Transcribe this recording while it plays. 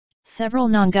Several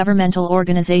non-governmental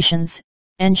organizations,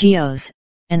 NGOs,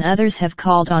 and others have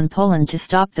called on Poland to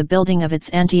stop the building of its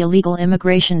anti-illegal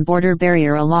immigration border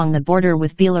barrier along the border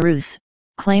with Belarus,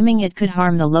 claiming it could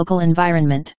harm the local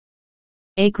environment.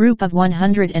 A group of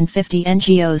 150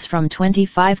 NGOs from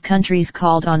 25 countries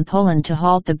called on Poland to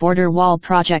halt the border wall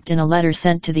project in a letter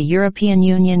sent to the European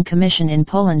Union Commission in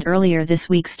Poland earlier this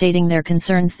week, stating their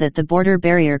concerns that the border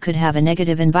barrier could have a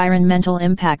negative environmental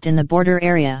impact in the border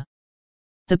area.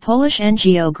 The Polish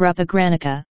NGO Grupa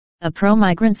Granica, a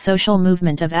pro-migrant social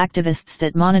movement of activists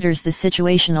that monitors the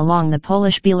situation along the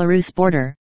Polish-Belarus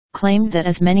border, claimed that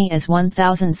as many as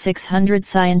 1,600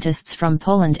 scientists from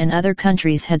Poland and other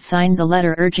countries had signed the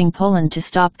letter urging Poland to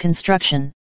stop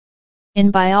construction.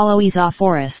 In Bialowieza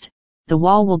Forest, the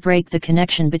wall will break the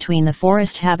connection between the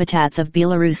forest habitats of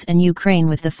Belarus and Ukraine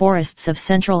with the forests of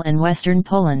central and western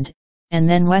Poland, and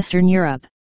then Western Europe.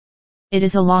 It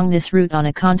is along this route on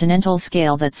a continental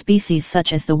scale that species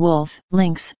such as the wolf,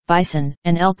 lynx, bison,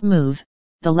 and elk move,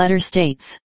 the letter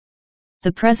states.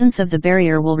 The presence of the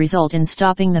barrier will result in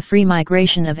stopping the free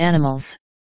migration of animals.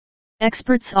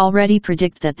 Experts already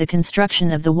predict that the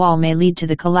construction of the wall may lead to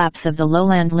the collapse of the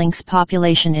lowland lynx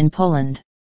population in Poland.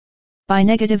 By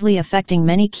negatively affecting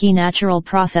many key natural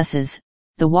processes,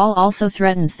 the wall also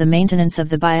threatens the maintenance of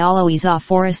the Bialowieza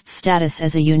Forest's status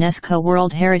as a UNESCO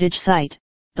World Heritage Site,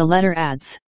 the letter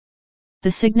adds.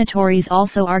 The signatories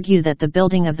also argue that the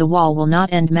building of the wall will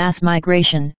not end mass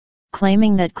migration,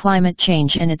 claiming that climate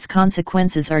change and its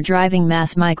consequences are driving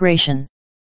mass migration.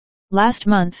 Last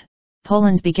month,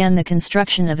 Poland began the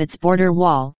construction of its border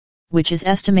wall, which is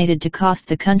estimated to cost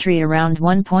the country around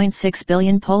 1.6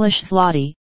 billion Polish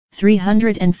zloty,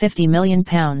 £350 million,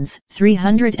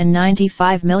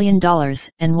 $395 million,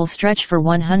 and will stretch for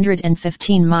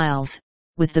 115 miles,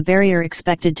 with the barrier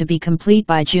expected to be complete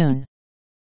by June.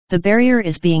 The barrier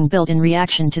is being built in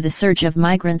reaction to the surge of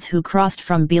migrants who crossed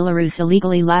from Belarus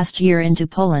illegally last year into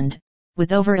Poland,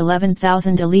 with over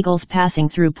 11,000 illegals passing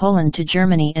through Poland to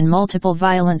Germany and multiple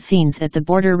violent scenes at the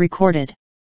border recorded.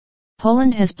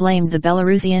 Poland has blamed the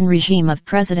Belarusian regime of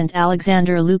President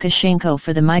Alexander Lukashenko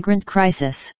for the migrant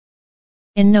crisis.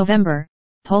 In November,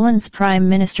 Poland's Prime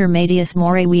Minister Mateusz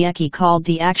Morawiecki called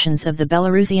the actions of the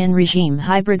Belarusian regime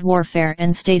hybrid warfare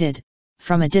and stated,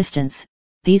 "From a distance,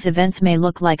 these events may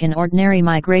look like an ordinary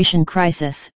migration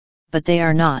crisis, but they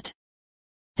are not.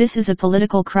 This is a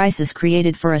political crisis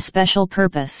created for a special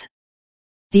purpose.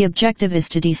 The objective is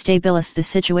to destabilize the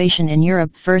situation in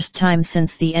Europe, first time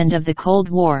since the end of the Cold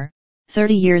War,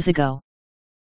 30 years ago."